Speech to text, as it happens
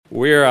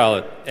We're,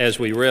 as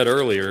we read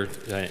earlier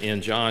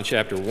in John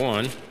chapter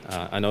 1,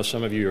 I know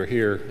some of you are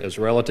here as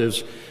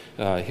relatives,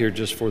 here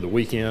just for the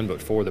weekend,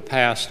 but for the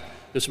past.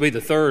 This will be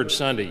the third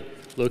Sunday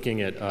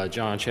looking at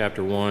John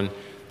chapter 1.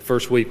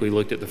 First week we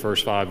looked at the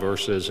first 5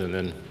 verses, and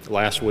then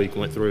last week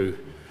went through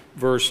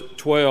verse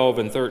 12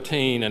 and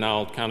 13, and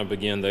I'll kind of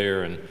begin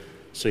there and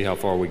see how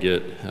far we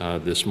get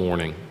this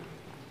morning.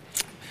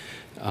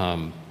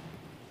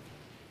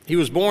 He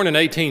was born in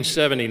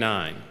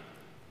 1879,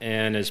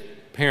 and his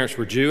parents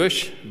were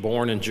Jewish,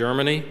 born in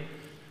Germany,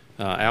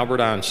 Albert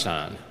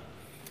Einstein.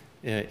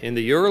 In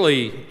the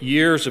early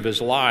years of his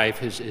life,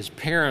 his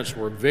parents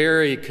were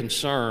very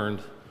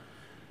concerned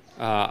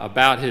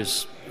about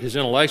his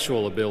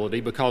intellectual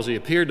ability because he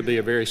appeared to be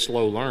a very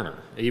slow learner.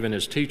 Even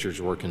his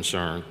teachers were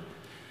concerned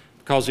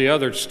because the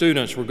other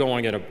students were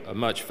going at a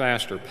much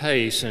faster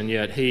pace, and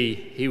yet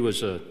he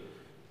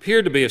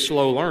appeared to be a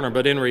slow learner,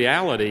 but in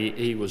reality,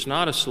 he was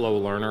not a slow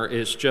learner.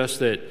 It's just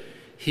that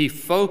he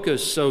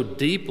focused so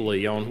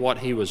deeply on what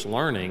he was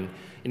learning,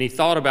 and he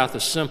thought about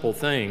the simple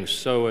things.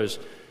 So as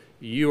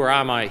you or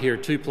I might hear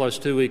 2 +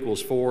 2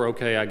 = 4,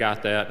 okay, I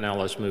got that, now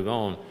let's move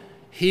on.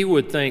 He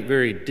would think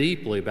very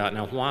deeply about,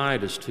 now why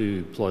does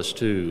 2 +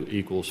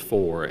 2 =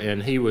 4?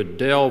 And he would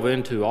delve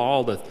into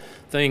all the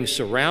things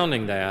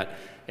surrounding that,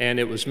 and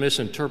it was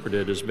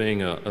misinterpreted as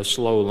being a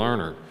slow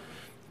learner.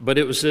 But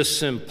it was this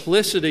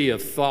simplicity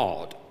of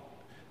thought,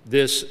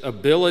 this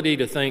ability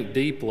to think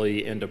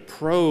deeply and to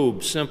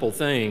probe simple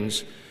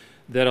things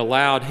that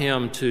allowed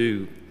him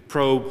to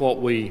probe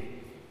what we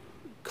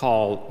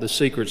call the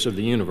secrets of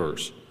the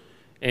universe.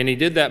 And he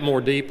did that more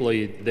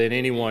deeply than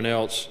anyone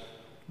else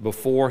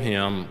before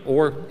him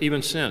or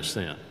even since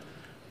then.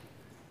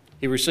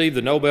 He received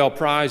the Nobel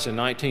Prize in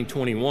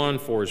 1921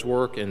 for his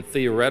work in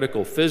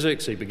theoretical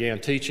physics. He began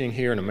teaching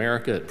here in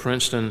America at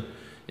Princeton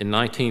in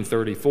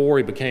 1934.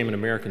 He became an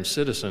American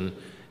citizen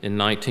in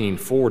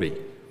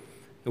 1940.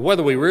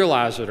 Whether we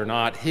realize it or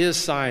not, his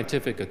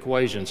scientific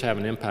equations have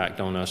an impact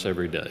on us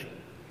every day.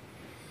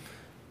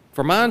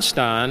 For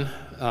Einstein,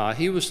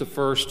 he was the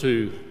first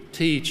to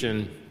teach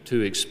and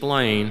to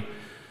explain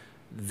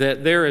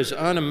that there is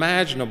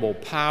unimaginable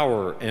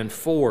power and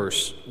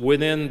force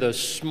within the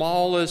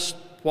smallest,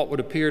 what would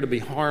appear to be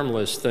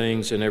harmless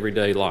things in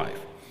everyday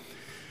life.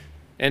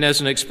 And as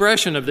an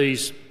expression of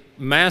these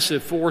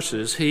massive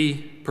forces, he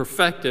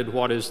perfected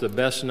what is the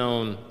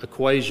best-known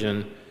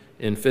equation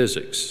in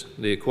physics.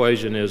 The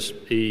equation is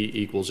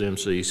E =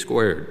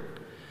 mc².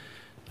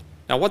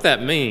 Now what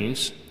that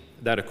means,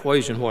 that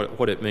equation,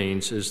 what it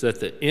means is that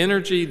the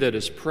energy that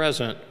is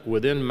present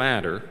within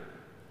matter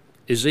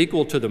is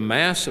equal to the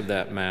mass of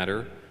that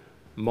matter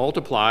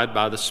multiplied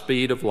by the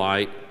speed of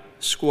light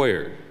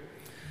squared.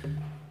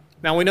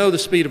 Now we know the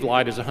speed of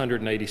light is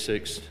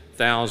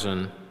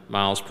 186,000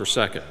 miles per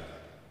second.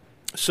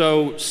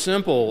 So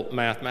simple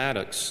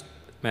mathematics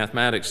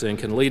then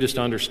can lead us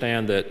to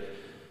understand that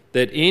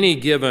any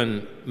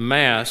given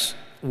mass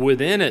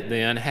within it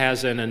then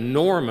has an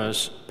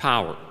enormous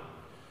power.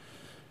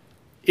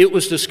 It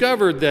was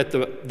discovered that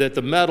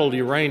the metal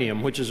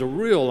uranium, which is a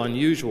real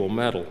unusual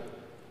metal,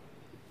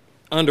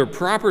 under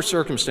proper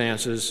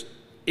circumstances,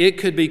 it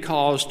could be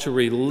caused to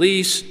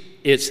release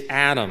its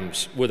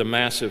atoms with a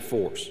massive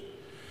force.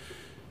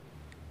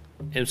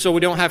 And so we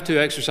don't have to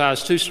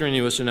exercise too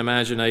strenuous an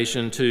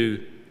imagination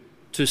to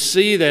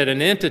see that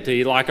an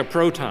entity like a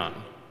proton,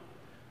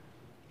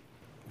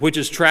 which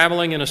is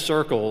traveling in a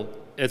circle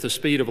at the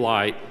speed of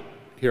light.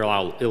 Here,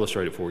 I'll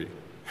illustrate it for you.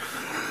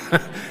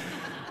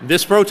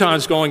 This proton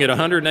is going at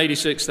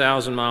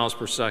 186,000 miles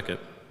per second.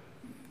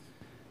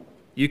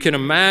 You can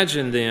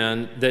imagine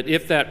then that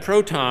if that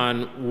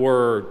proton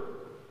were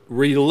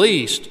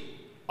released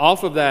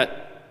off of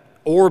that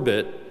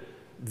orbit,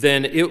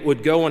 then it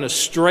would go in a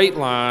straight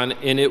line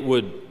and it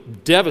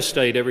would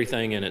devastate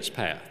everything in its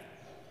path.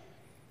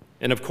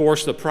 And of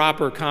course, the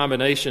proper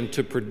combination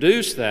to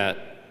produce that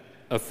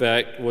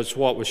effect was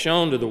what was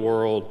shown to the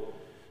world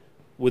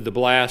with the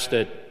blast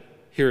at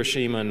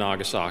Hiroshima and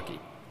Nagasaki.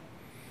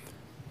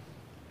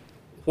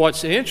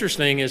 What's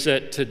interesting is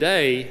that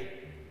today,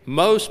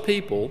 most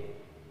people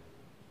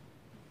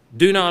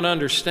do not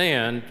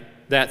understand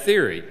that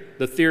theory,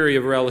 the theory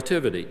of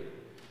relativity,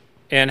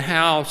 and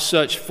how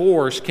such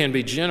force can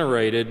be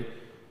generated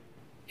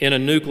in a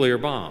nuclear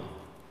bomb.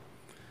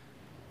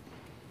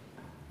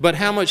 But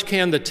how much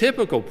can the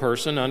typical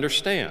person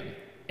understand?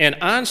 And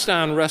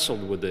Einstein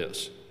wrestled with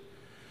this.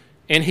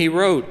 And he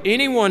wrote,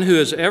 anyone who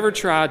has ever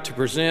tried to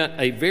present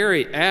a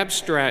very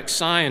abstract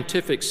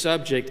scientific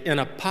subject in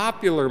a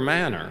popular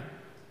manner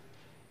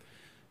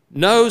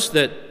knows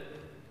that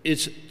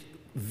it's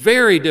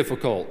very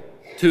difficult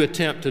to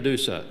attempt to do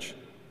such.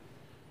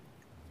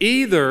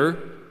 Either,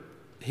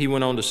 he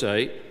went on to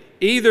say,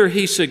 either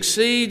he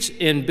succeeds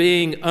in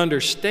being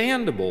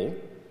understandable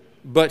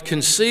but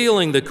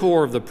concealing the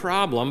core of the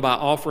problem by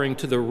offering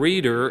to the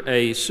reader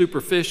a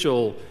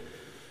superficial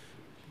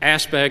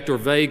aspect or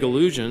vague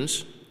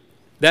illusions.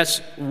 That's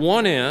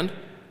one end,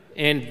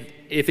 and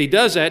if he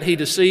does that, he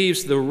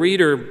deceives the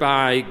reader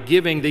by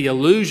giving the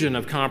illusion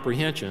of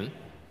comprehension.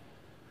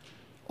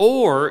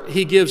 or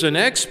he gives an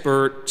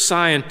expert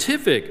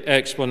scientific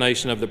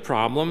explanation of the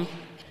problem,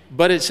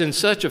 but it's in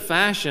such a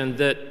fashion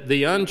that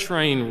the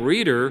untrained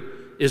reader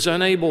is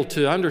unable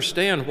to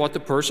understand what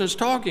the person is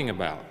talking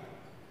about.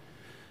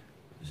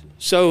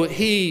 So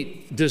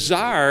he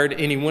desired,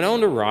 and he went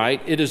on to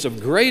write, it is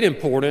of great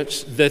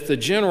importance that the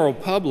general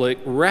public,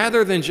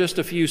 rather than just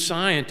a few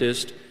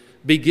scientists,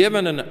 be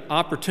given an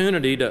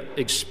opportunity to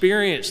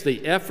experience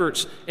the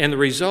efforts and the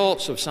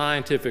results of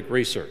scientific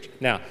research.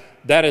 Now,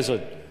 that is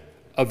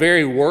a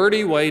very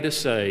wordy way to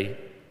say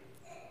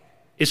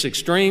it's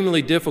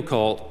extremely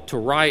difficult to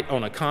write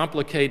on a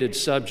complicated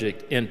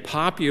subject in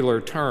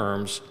popular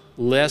terms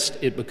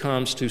lest it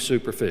becomes too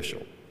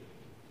superficial.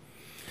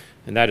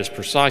 And that is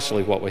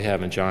precisely what we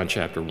have in John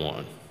chapter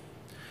 1.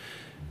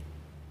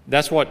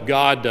 That's what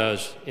God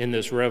does in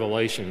this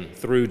revelation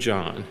through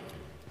John.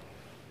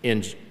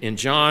 In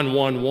John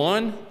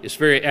 1:1, it's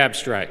very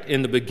abstract.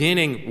 In the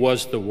beginning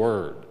was the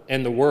Word,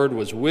 and the Word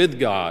was with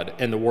God,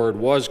 and the Word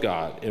was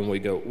God. And we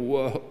go,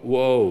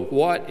 whoa,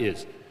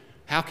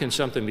 how can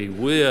something be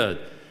with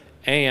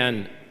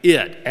and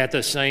it at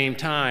the same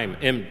time?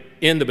 And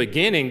in the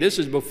beginning, this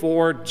is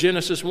before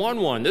Genesis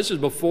 1:1. This is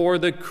before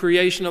the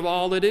creation of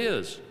all that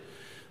is.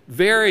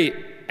 Very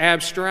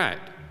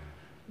abstract,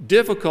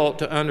 difficult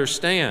to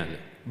understand.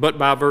 But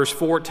by verse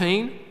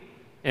 14,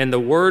 and the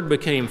Word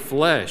became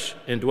flesh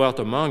and dwelt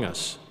among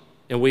us,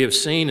 and we have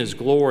seen His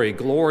glory,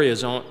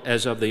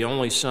 as of the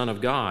only Son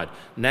of God.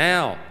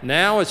 Now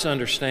it's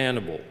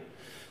understandable.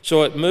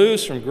 So it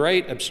moves from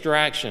great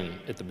abstraction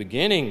at the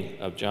beginning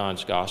of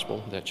John's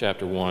Gospel, that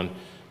chapter 1,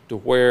 to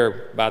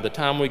where by the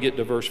time we get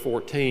to verse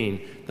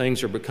 14,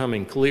 things are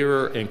becoming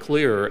clearer and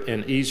clearer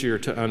and easier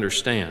to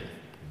understand.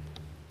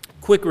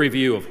 Quick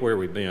review of where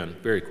we've been,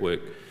 very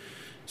quick.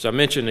 As I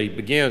mentioned, he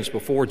begins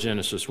before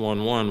Genesis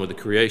 1:1 with the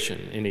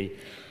creation, and he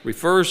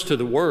refers to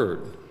the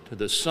Word, to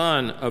the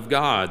Son of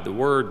God. The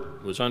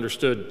Word was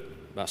understood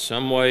by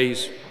some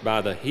ways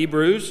by the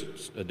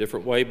Hebrews, a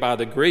different way by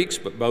the Greeks,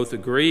 but both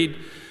agreed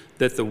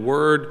that the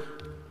Word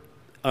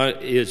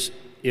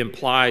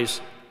implies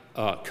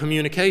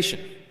communication,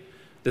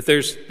 that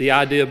there's the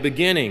idea of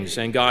beginnings,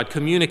 and God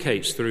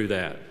communicates through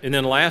that. And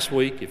then last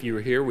week, if you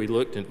were here, we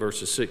looked at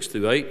verses 6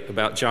 through 8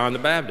 about John the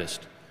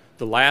Baptist,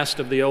 the last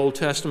of the Old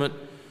Testament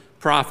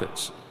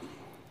prophets.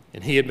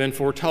 And he had been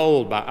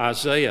foretold by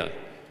Isaiah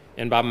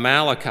and by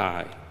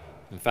Malachi.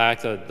 In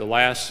fact,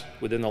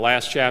 within the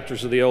last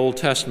chapters of the Old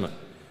Testament,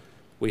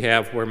 we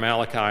have where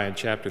Malachi in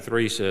chapter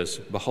 3 says,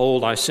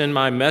 "Behold, I send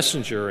my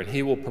messenger, and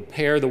he will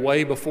prepare the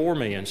way before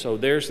me." And so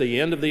there's the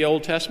end of the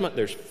Old Testament.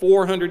 There's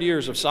 400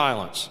 years of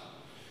silence.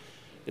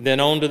 And then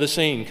on to the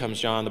scene comes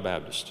John the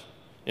Baptist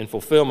in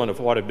fulfillment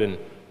of what had been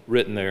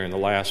written there in the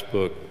last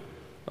book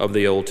of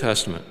the Old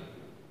Testament.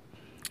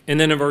 And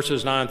then in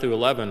verses 9 through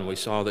 11, we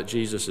saw that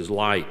Jesus is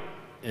light.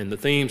 And the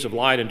themes of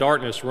light and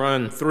darkness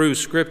run through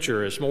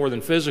Scripture. It's more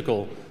than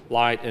physical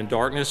light and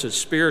darkness, it's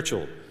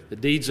spiritual. The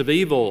deeds of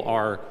evil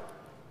are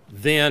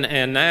then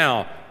and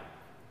now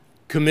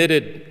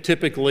committed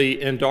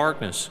typically in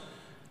darkness.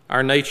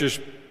 Our natures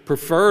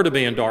prefer to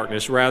be in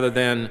darkness rather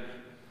than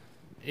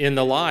in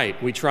the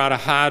light. We try to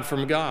hide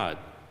from God.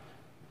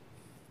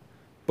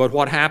 But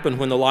what happened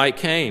when the light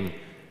came?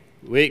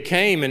 It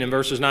came, and in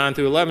verses 9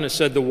 through 11, it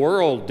said the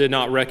world did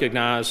not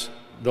recognize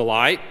the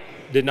light,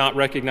 did not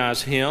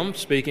recognize Him,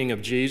 speaking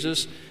of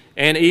Jesus,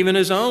 and even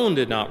His own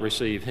did not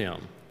receive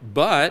Him.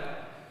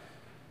 But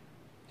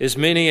as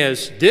many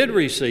as did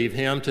receive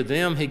Him, to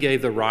them He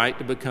gave the right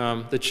to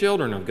become the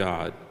children of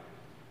God.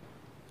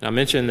 I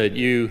mentioned that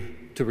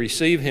to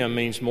receive Him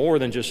means more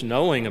than just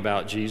knowing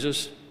about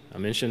Jesus. I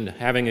mentioned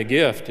having a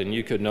gift, and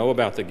you could know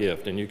about the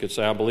gift, and you could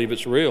say, I believe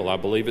it's real, I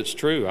believe it's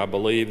true, I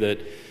believe that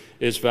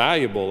it's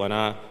valuable, and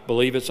I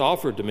believe it's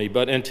offered to me.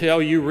 But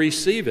until you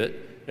receive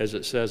it, as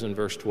it says in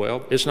verse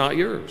 12, it's not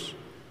yours.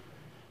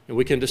 And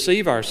we can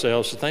deceive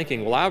ourselves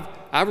thinking, well,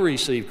 I've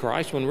received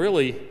Christ, when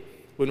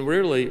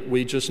really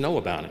we just know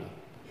about Him.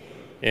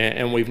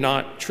 And we've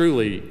not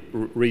truly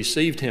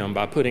received Him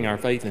by putting our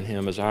faith in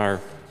Him as our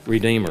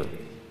Redeemer.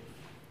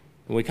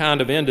 And we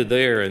kind of ended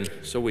there, and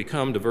so we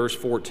come to verse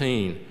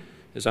 14,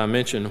 as I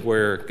mentioned,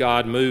 where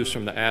God moves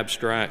from the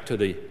abstract to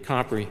the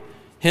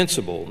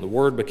comprehensible. The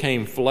Word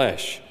became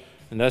flesh,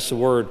 and that's the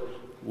word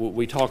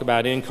we talk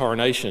about,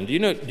 incarnation. Do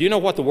you know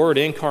what the word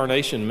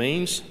incarnation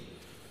means?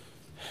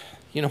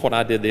 You know what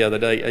I did the other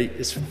day?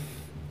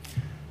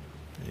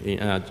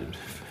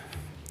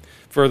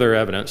 Further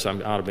evidence, I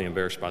ought to be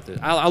embarrassed about this.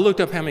 I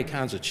looked up how many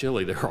kinds of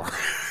chili there are.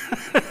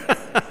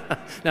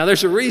 Now,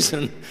 there's a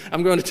reason.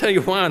 I'm going to tell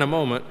you why in a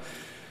moment.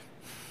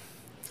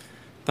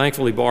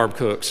 Thankfully, Barb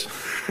cooks.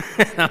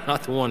 I'm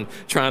not the one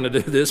trying to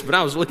do this, but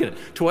I was looking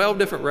at 12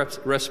 different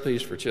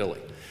recipes for chili.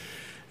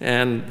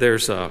 And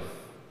there's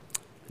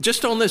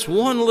just on this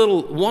one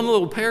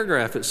little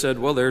paragraph, it said,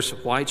 well, there's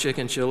white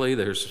chicken chili,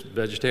 there's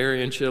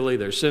vegetarian chili,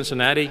 there's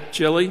Cincinnati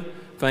chili,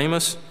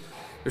 famous.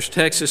 There's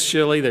Texas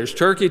chili, there's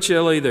turkey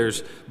chili,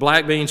 there's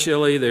black bean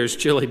chili, there's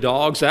chili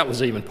dogs. That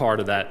was even part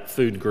of that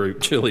food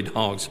group, chili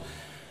dogs.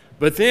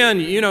 But then,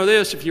 you know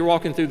this, if you're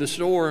walking through the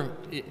store,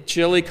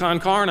 chili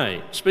con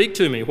carne. Speak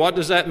to me. What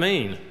does that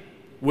mean?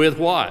 With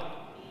what?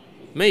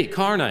 Meat,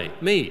 carne,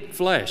 meat,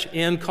 flesh,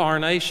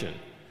 incarnation.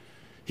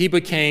 He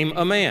became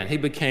a man. He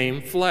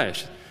became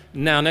flesh.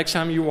 Now, next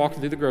time you're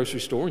walking through the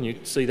grocery store and you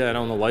see that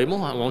on the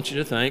label, I want you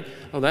to think,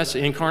 oh, that's the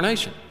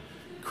incarnation.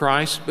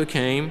 Christ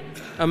became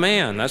a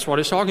man. That's what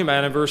it's talking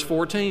about in verse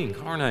 14,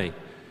 carne.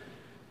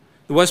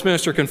 The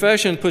Westminster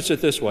Confession puts it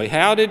this way: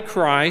 how did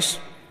Christ,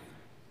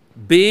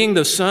 being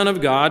the Son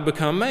of God,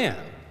 become man?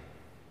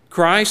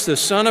 Christ, the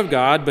Son of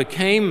God,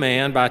 became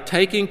man by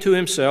taking to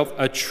himself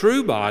a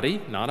true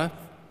body, not a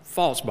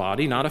false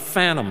body, not a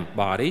phantom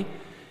body,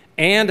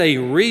 and a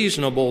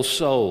reasonable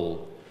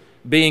soul,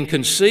 being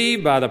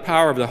conceived by the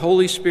power of the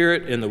Holy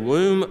Spirit in the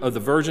womb of the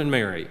Virgin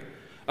Mary,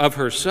 of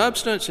her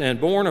substance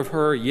and born of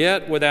her,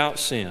 yet without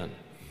sin.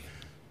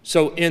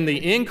 So in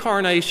the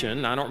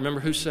incarnation, I don't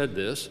remember who said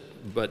this,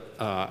 but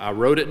I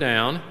wrote it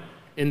down.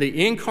 In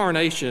the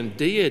incarnation,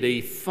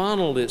 deity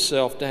funneled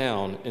itself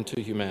down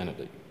into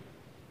humanity.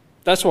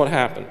 That's what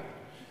happened.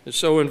 And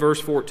so in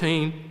verse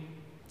 14,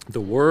 the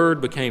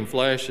Word became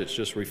flesh. It's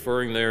just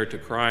referring there to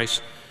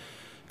Christ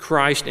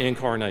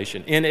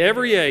incarnation. In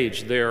every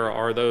age, there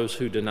are those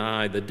who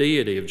deny the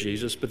deity of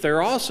Jesus, but there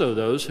are also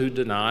those who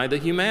deny the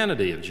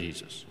humanity of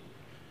Jesus.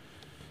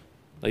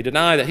 They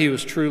deny that he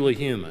was truly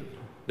human,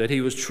 that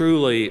he was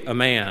truly a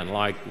man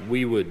like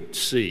we would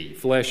see,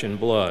 flesh and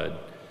blood,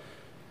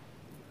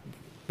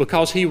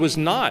 because he was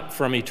not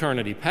from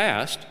eternity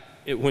past.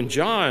 When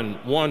John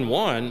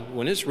 1:1,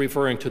 when it's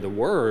referring to the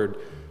Word,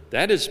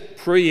 that is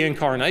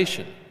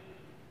pre-incarnation.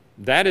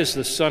 That is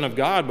the Son of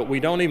God, but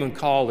we don't even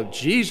call it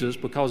Jesus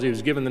because he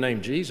was given the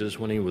name Jesus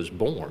when he was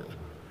born.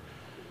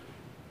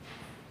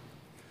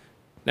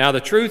 Now, the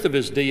truth of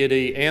his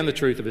deity and the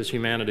truth of his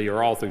humanity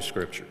are all through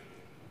Scripture.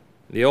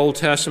 In the Old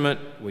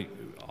Testament, we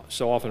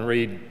so often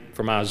read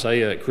from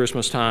Isaiah at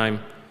Christmas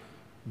time,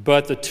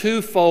 but the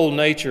twofold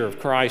nature of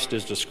Christ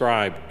is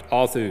described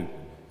all through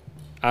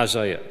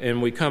Isaiah.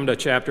 And we come to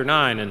chapter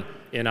 9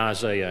 in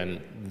Isaiah,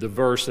 and the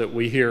verse that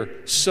we hear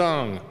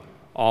sung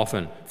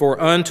often: for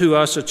unto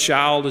us a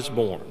child is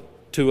born,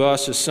 to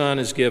us a son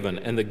is given,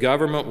 and the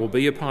government will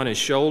be upon his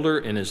shoulder,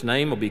 and his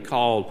name will be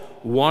called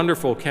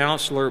Wonderful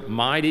Counselor,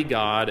 Mighty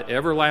God,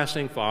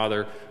 Everlasting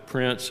Father,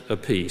 Prince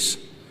of Peace.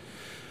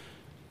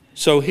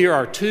 So here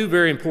are two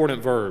very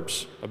important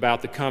verbs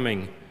about the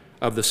coming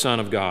of the Son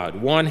of God.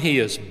 One, he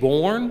is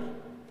born,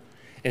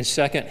 and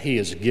second, he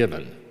is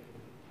given.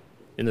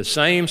 In the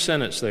same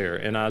sentence there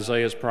in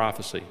Isaiah's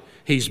prophecy.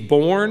 He's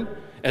born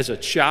as a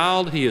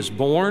child, he is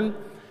born,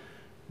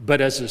 but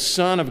as the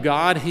Son of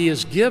God, he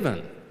is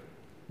given.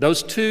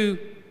 Those two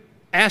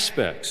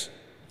aspects.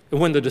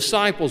 When the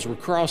disciples were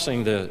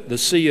crossing the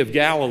Sea of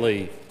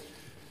Galilee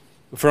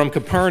from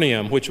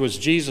Capernaum, which was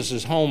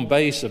Jesus' home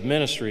base of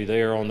ministry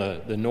there on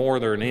the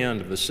northern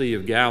end of the Sea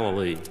of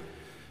Galilee,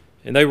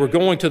 and they were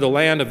going to the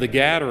land of the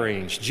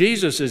Gadarenes,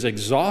 Jesus is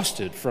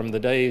exhausted from the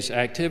day's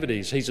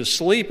activities. He's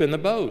asleep in the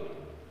boat.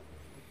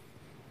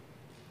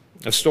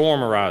 A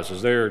storm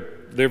arises. They're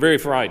very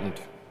frightened.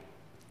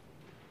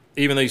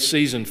 Even these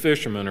seasoned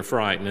fishermen are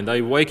frightened, and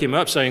they wake him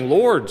up saying,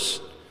 "Lord,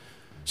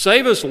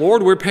 save us,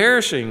 Lord, we're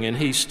perishing." And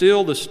he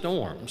stilled the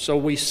storm. So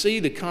we see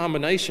the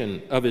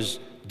combination of his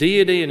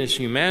deity and his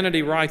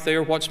humanity right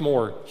there. What's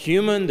more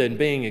human than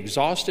being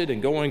exhausted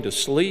and going to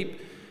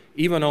sleep,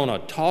 even on a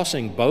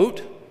tossing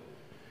boat?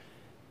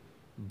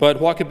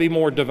 But what could be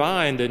more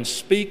divine than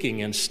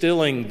speaking and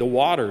stilling the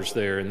waters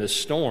there in this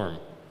storm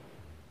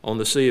on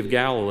the Sea of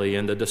Galilee?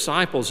 And the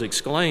disciples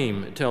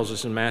exclaim, it tells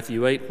us in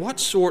Matthew 8, "What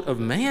sort of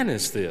man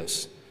is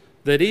this,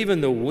 that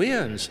even the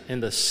winds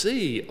and the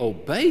sea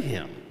obey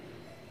him?"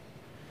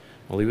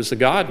 Well, he was the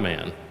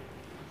God-man.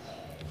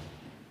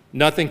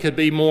 Nothing could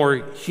be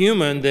more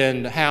human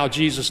than how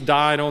Jesus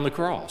died on the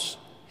cross,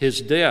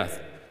 his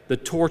death, the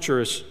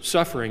torturous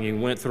suffering he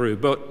went through.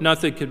 But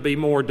nothing could be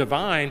more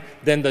divine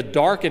than the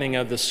darkening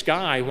of the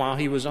sky while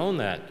he was on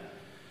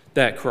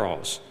that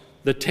cross.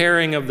 The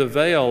tearing of the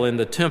veil in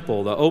the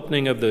temple, the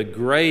opening of the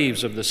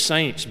graves of the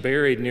saints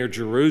buried near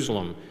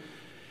Jerusalem,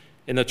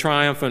 and the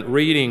triumphant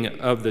reading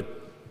of the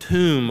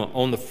tomb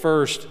on the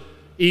first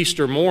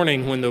Easter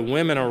morning when the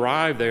women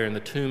arrive there and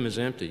the tomb is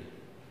empty.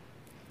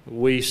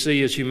 We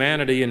see his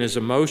humanity and his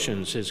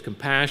emotions, his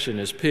compassion,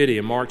 his pity.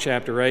 In Mark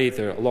chapter 8,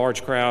 a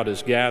large crowd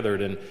is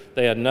gathered and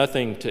they had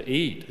nothing to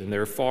eat, and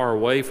they're far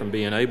away from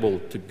being able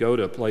to go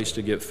to a place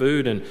to get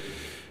food. And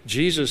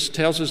Jesus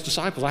tells his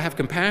disciples, "I have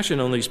compassion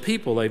on these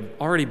people. They've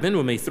already been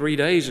with me 3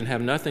 days and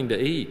have nothing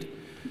to eat."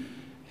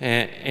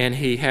 And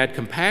he had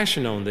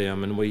compassion on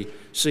them. And we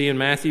see in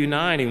Matthew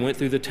 9, he went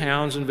through the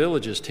towns and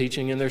villages,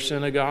 teaching in their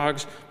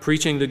synagogues,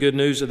 preaching the good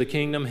news of the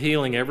kingdom,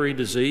 healing every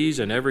disease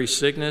and every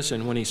sickness.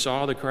 And when he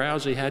saw the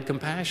crowds, he had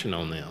compassion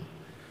on them.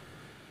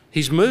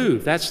 He's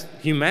moved. That's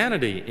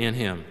humanity in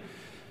him.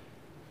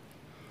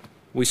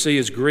 We see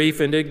his grief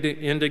and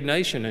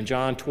indignation in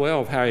John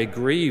 12, how he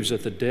grieves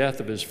at the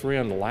death of his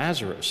friend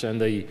Lazarus and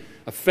the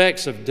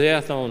effects of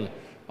death on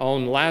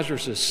on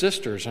Lazarus'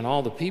 sisters and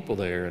all the people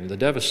there and the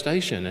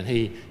devastation, and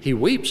he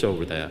weeps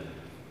over that.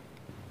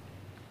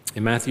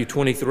 In Matthew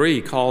 23,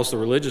 he calls the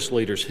religious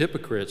leaders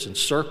hypocrites and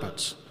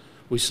serpents.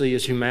 We see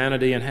his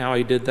humanity and how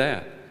he did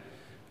that.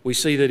 We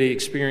see that he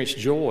experienced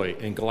joy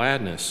and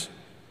gladness.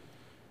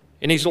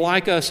 And he's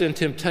like us in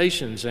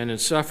temptations and in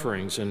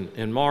sufferings. And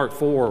in Matthew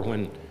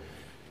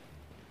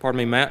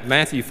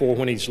 4,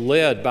 when he's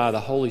led by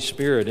the Holy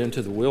Spirit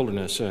into the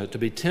wilderness to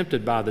be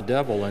tempted by the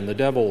devil, and the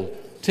devil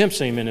tempts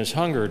him in his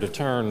hunger to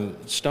turn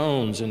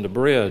stones into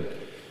bread.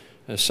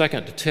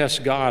 Second, to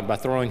test God by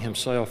throwing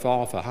himself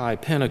off a high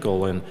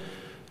pinnacle. And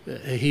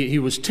he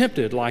was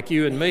tempted like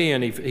you and me,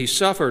 and he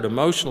suffered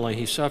emotionally,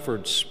 he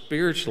suffered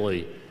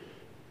spiritually.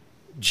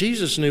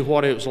 Jesus knew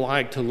what it was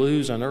like to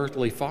lose an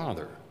earthly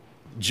father.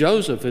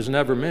 Joseph is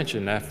never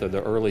mentioned after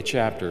the early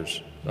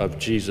chapters of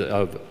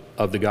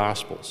the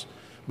Gospels.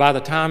 By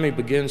the time he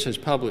begins his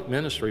public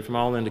ministry, from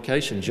all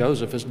indication,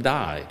 Joseph has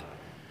died.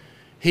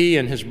 He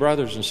and his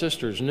brothers and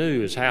sisters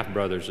his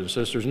half-brothers and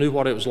sisters knew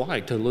what it was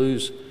like to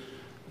lose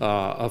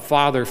a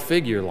father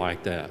figure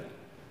like that.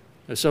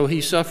 And so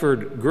he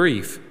suffered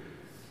grief.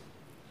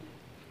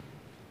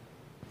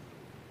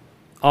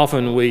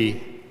 Often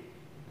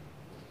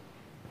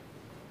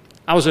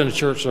I was in a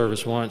church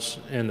service once,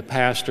 and the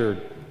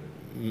pastor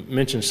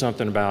mentioned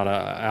something about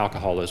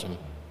alcoholism.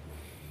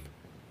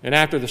 And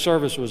after the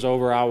service was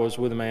over, I was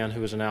with a man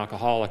who was an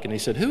alcoholic, and he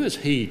said, "Who is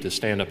he to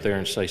stand up there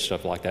and say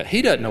stuff like that?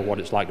 He doesn't know what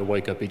it's like to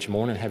wake up each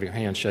morning and have your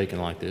hands shaking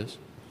like this."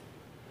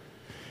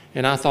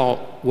 And I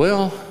thought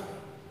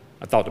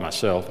to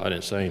myself, I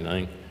didn't say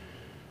anything,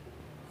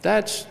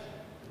 that's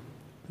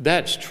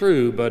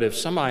true, but if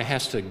somebody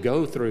has to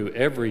go through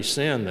every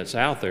sin that's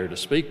out there to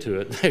speak to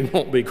it, they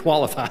won't be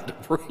qualified to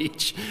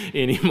preach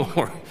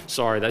anymore.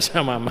 Sorry, that's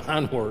how my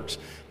mind works.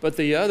 But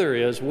the other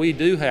is we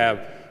do have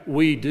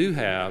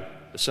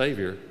a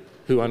Savior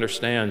who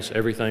understands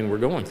everything we're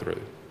going through.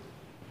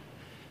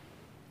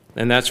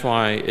 And that's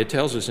why it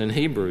tells us in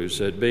Hebrews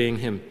that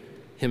being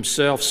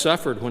himself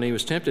suffered when he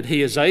was tempted,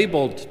 he is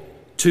able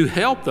to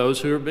help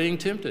those who are being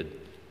tempted.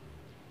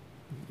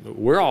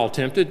 We're all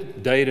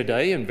tempted day to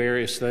day in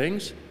various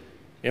things,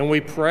 and we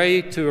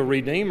pray to a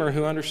Redeemer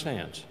who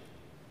understands.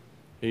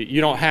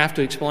 You don't have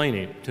to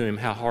explain to him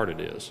how hard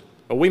it is.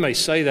 But we may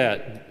say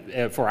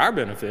that for our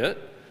benefit,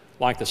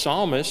 like the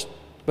psalmist,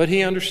 but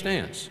he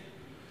understands.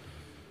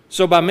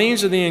 So by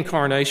means of the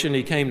incarnation,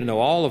 he came to know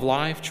all of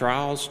life,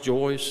 trials,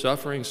 joys,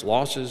 sufferings,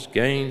 losses,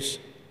 gains,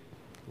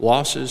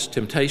 losses,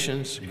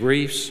 temptations,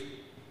 griefs,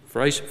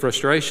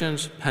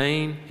 frustrations,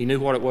 pain. He knew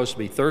what it was to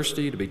be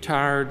thirsty, to be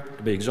tired,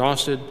 to be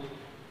exhausted.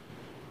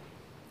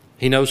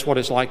 He knows what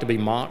it's like to be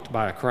mocked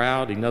by a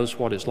crowd. He knows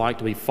what it's like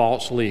to be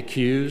falsely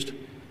accused.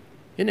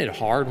 Isn't it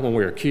hard when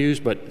we're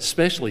accused, but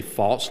especially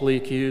falsely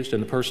accused,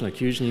 and the person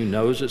accusing you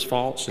knows it's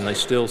false, and they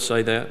still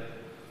say that?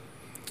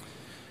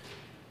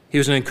 He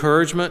was an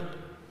encouragement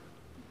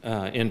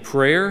in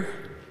prayer.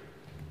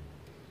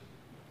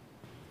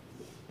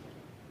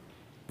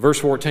 Verse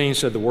 14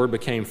 said the Word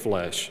became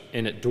flesh,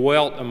 and it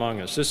dwelt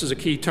among us. This is a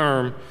key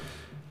term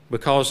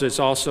because it's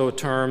also a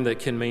term that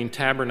can mean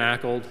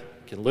tabernacled,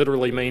 can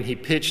literally mean he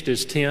pitched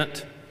his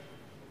tent.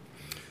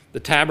 The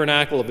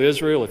tabernacle of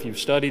Israel, if you've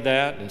studied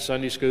that in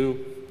Sunday school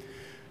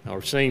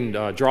or seen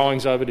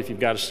drawings of it, if you've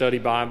got a study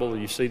Bible,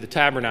 you see the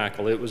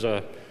tabernacle. It was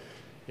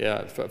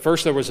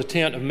first there was a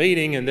tent of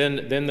meeting, and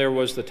then there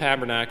was the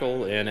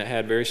tabernacle, and it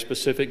had very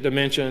specific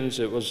dimensions.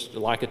 It was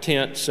like a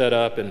tent set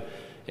up, and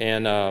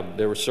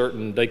there was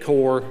certain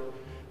decor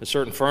and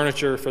certain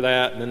furniture for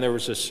that. And then there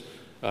was this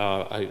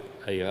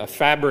a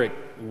fabric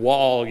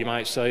wall, you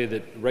might say,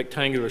 that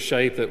rectangular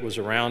shape that was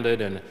around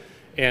it.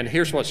 And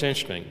here's what's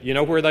interesting. You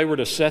know where they were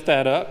to set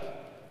that up?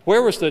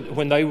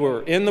 When they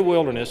were in the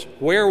wilderness,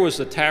 where was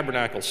the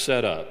tabernacle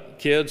set up?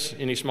 Kids,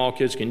 any small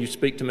kids, can you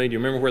speak to me? Do you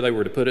remember where they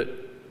were to put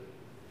it?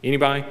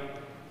 Anybody?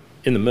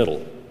 In the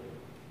middle.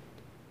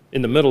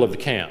 In the middle of the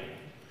camp.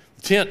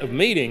 The tent of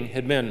meeting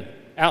had been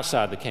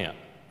outside the camp,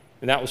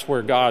 and that was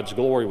where God's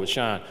glory would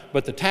shine.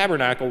 But the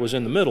tabernacle was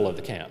in the middle of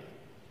the camp,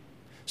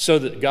 so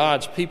that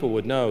God's people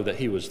would know that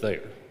he was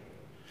there.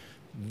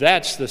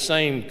 That's the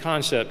same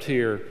concept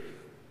here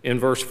in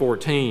verse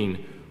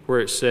 14, where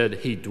it said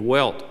he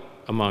dwelt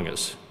among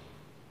us.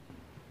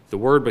 The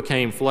Word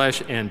became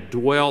flesh and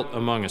dwelt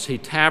among us. He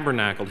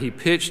tabernacled. He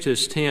pitched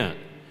his tent.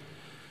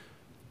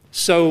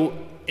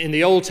 So in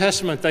the Old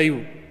Testament,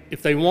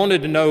 if they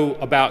wanted to know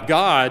about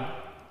God,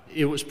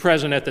 it was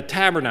present at the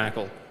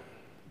tabernacle.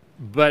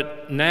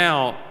 But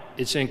now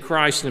it's in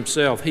Christ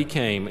himself. He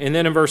came. And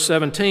then in verse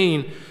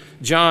 17,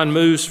 John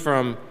moves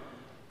from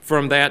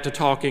that to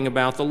talking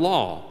about the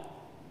law.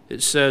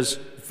 It says,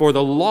 for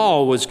the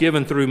law was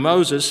given through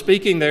Moses,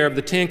 speaking there of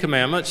the Ten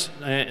Commandments,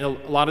 a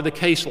lot of the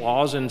case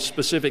laws and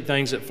specific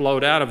things that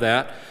flowed out of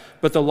that.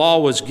 But the law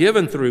was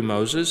given through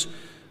Moses.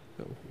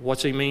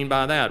 What's he mean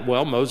by that?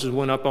 Well, Moses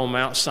went up on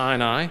Mount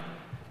Sinai,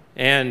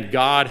 and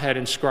God had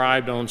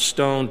inscribed on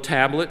stone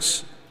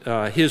tablets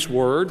his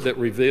word that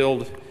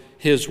revealed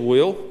his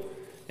will,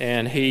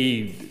 and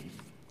he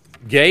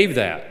gave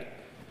that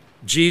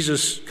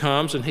Jesus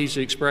comes and he's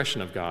the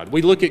expression of God.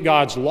 We look at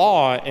God's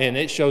law and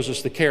it shows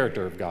us the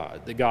character of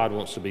God, that God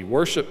wants to be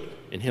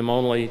worshiped in him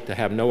only, to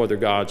have no other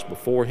gods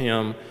before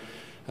him,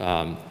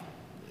 and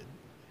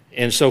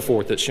so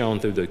forth. That's shown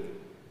through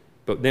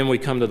but then we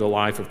come to the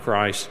life of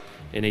Christ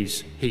and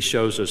he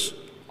shows us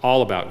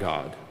all about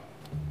God.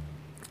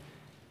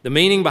 The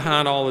meaning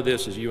behind all of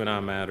this is you and I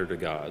matter to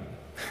God.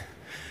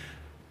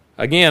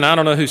 Again, I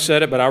don't know who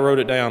said it, but I wrote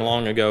it down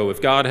long ago.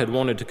 If God had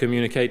wanted to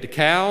communicate to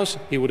cows,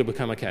 he would have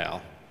become a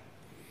cow.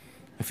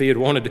 If he had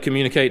wanted to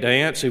communicate to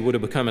ants, he would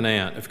have become an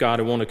ant. If God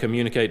had wanted to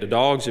communicate to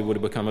dogs, he would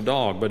have become a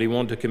dog. But he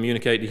wanted to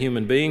communicate to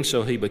human beings,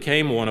 so he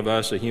became one of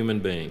us, a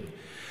human being.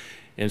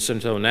 And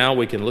so now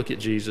we can look at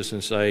Jesus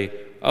and say,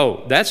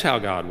 oh, that's how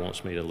God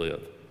wants me to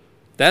live.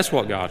 That's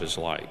what God is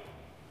like.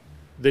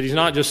 That he's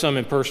not just some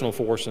impersonal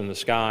force in the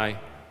sky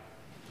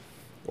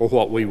or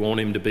what we want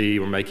him to be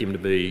or make him to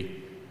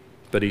be,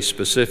 but he's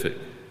specific.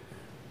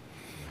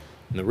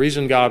 And the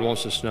reason God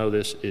wants us to know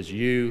this is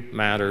you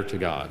matter to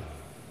God.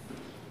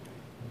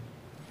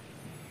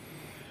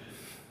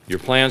 Your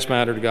plans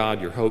matter to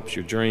God, your hopes,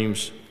 your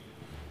dreams.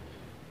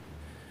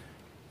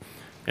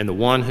 And the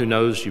one who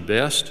knows you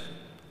best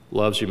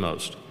loves you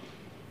most.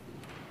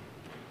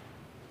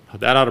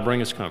 That ought to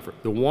bring us comfort.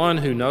 The one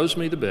who knows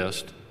me the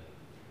best,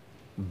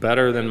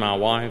 better than my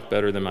wife,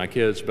 better than my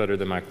kids, better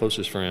than my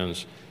closest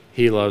friends,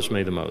 he loves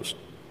me the most.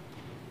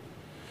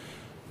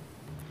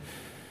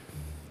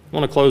 I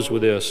want to close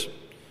with this.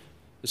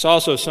 It's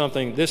also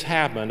something, this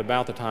happened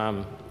about the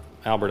time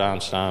Albert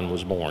Einstein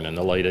was born in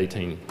the late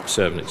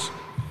 1870s.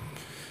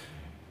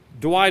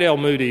 Dwight L.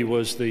 Moody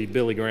was the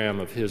Billy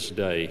Graham of his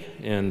day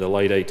in the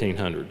late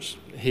 1800s.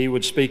 He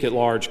would speak at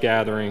large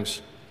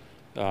gatherings.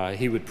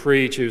 He would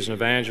preach. He was an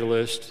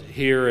evangelist.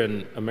 Here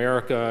in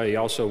America, he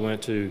also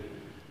went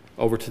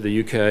over to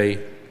the UK.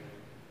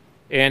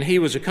 And he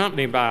was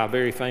accompanied by a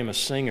very famous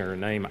singer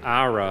named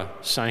Ira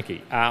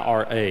Sankey,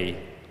 I-R-A,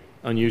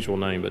 unusual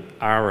name, but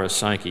Ira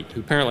Sankey, who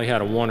apparently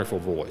had a wonderful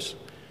voice.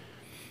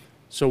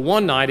 So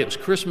one night, it was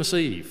Christmas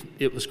Eve.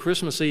 It was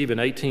Christmas Eve in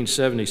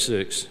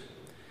 1876,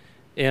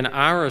 and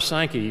Ira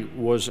Sankey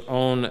was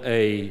on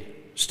a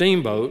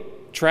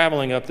steamboat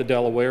traveling up the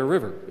Delaware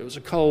River. It was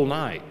a cold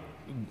night,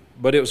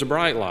 but it was a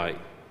bright light.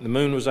 The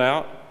moon was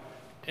out,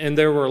 and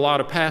there were a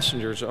lot of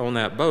passengers on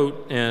that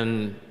boat,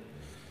 and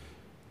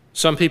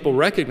some people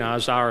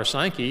recognized Ira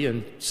Sankey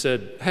and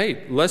said,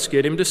 hey, let's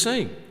get him to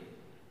sing.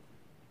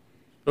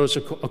 So it's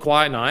a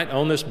quiet night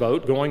on this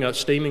boat going up,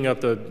 steaming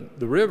up the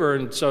river,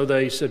 and so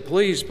they said,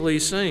 please,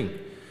 please sing.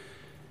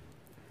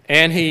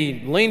 And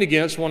he leaned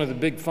against one of the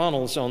big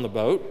funnels on the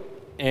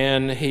boat,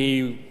 and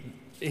he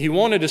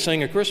wanted to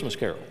sing a Christmas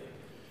carol.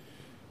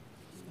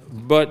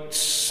 But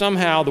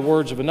somehow the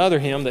words of another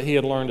hymn that he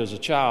had learned as a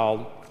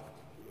child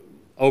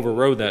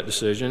overrode that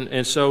decision,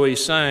 and so he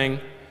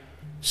sang,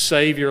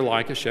 Savior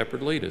like a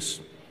shepherd lead us.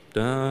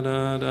 Da,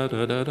 da, da,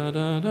 da, da, da,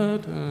 da, da,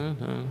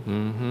 da.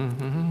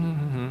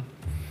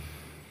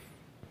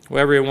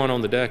 Well, everyone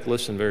on the deck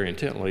listened very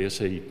intently as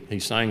he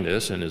sang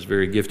this in his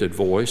very gifted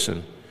voice,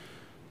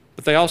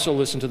 but they also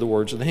listened to the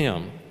words of the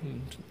hymn.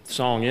 The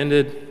song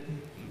ended,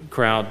 the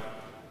crowd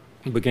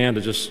began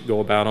to just go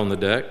about on the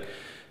deck,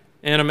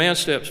 and a man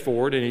steps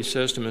forward and he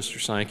says to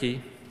Mr.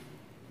 Sankey,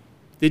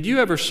 did you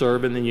ever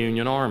serve in the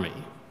Union Army?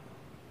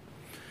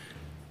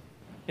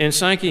 And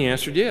Sankey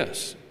answered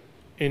yes.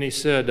 And he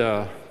said,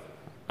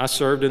 I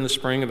served in the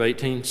spring of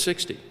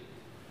 1860.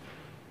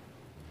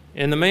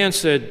 And the man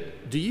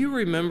said, do you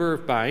remember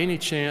if by any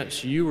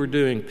chance you were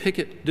doing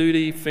picket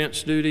duty,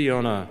 fence duty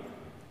on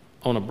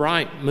a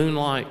bright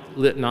moonlight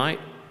lit night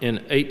in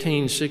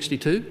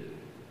 1862?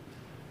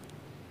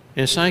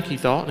 And Sankey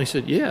thought, and he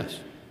said, yes,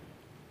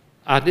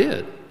 I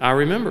did. I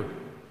remember.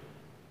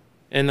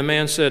 And the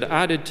man said,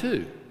 I did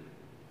too,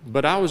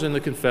 but I was in the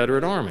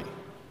Confederate Army.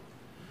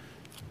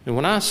 And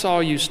when I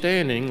saw you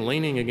standing,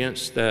 leaning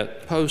against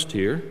that post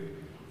here,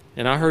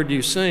 and I heard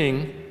you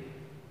sing,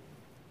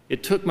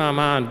 it took my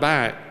mind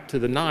back to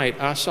the night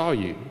I saw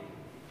you.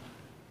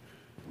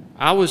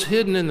 I was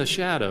hidden in the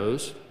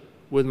shadows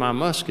with my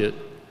musket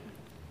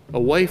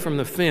away from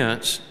the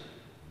fence,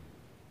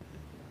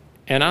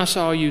 and I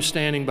saw you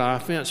standing by a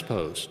fence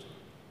post.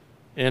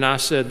 And I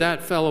said,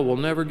 that fellow will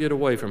never get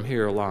away from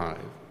here alive.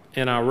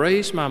 And I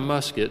raised my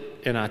musket,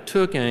 and I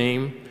took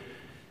aim,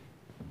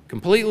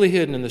 completely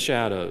hidden in the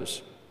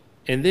shadows.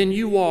 And then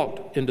you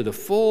walked into the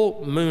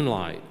full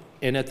moonlight,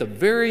 and at the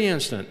very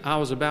instant I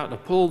was about to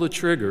pull the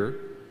trigger,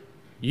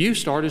 you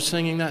started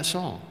singing that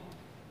song,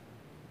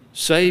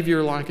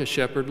 Savior like a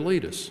shepherd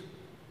lead us.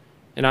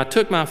 And I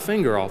took my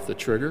finger off the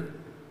trigger,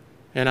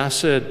 and I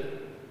said,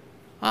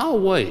 I'll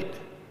wait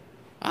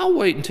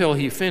until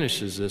he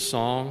finishes this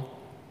song,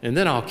 and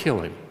then I'll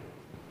kill him.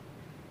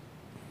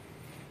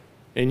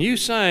 And you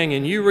sang,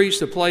 and you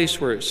reached the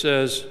place where it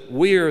says,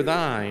 we are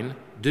thine,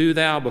 do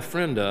thou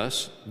befriend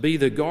us, be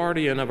the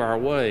guardian of our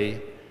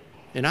way.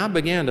 And I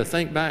began to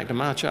think back to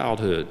my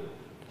childhood.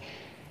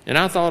 And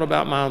I thought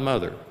about my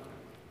mother.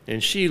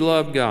 And she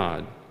loved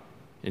God.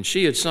 And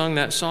she had sung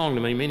that song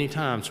to me many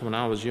times when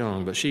I was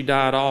young, but she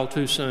died all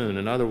too soon,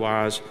 and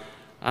otherwise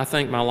I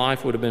think my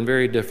life would have been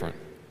very different.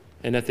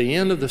 And at the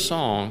end of the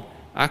song,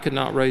 I could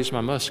not raise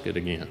my musket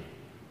again.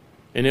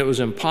 And it was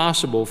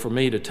impossible for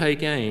me to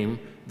take aim,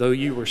 though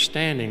you were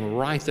standing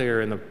right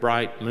there in the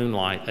bright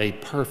moonlight, a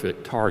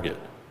perfect target.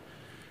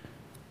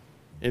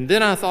 And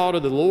then I thought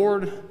of the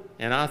Lord,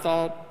 and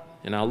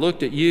I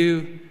looked at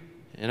you,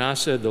 and I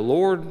said, the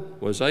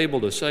Lord was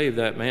able to save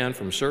that man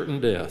from certain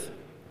death.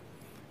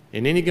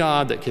 And any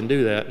God that can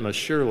do that must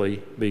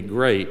surely be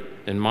great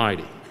and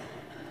mighty.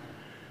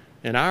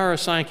 And Ira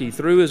Sankey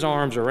threw his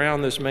arms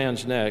around this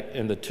man's neck,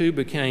 and the two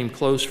became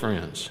close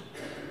friends.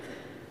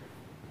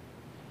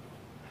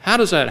 How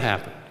does that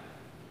happen?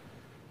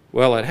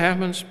 Well, it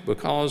happens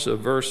because of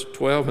verse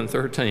 12 and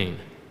 13.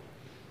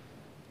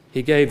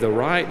 He gave the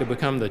right to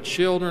become the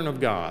children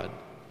of God.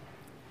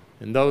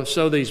 And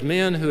so these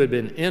men who had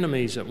been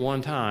enemies at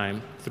one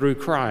time, through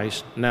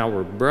Christ, now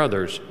were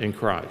brothers in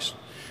Christ.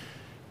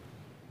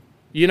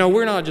 You know,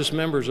 we're not just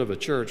members of a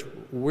church,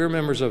 we're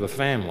members of a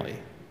family.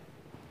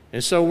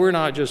 And so we're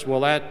not just,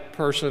 well, that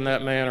person,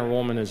 that man or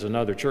woman is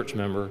another church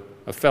member,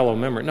 a fellow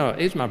member. No,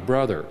 it's my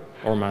brother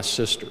or my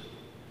sister.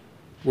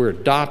 We're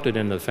adopted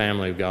into the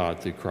family of God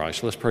through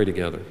Christ. Let's pray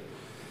together.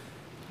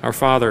 Our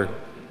Father,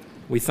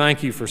 we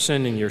thank you for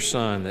sending your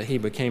Son, that he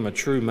became a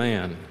true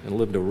man and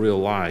lived a real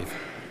life.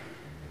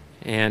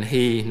 And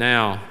he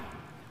now,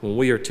 when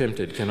we are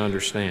tempted, can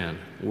understand.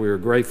 We're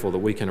grateful that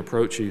we can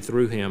approach you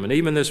through him. And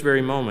even this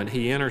very moment,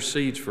 he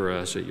intercedes for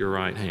us at your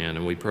right hand.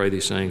 And we pray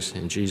these things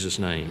in Jesus'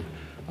 name.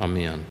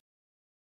 Amen.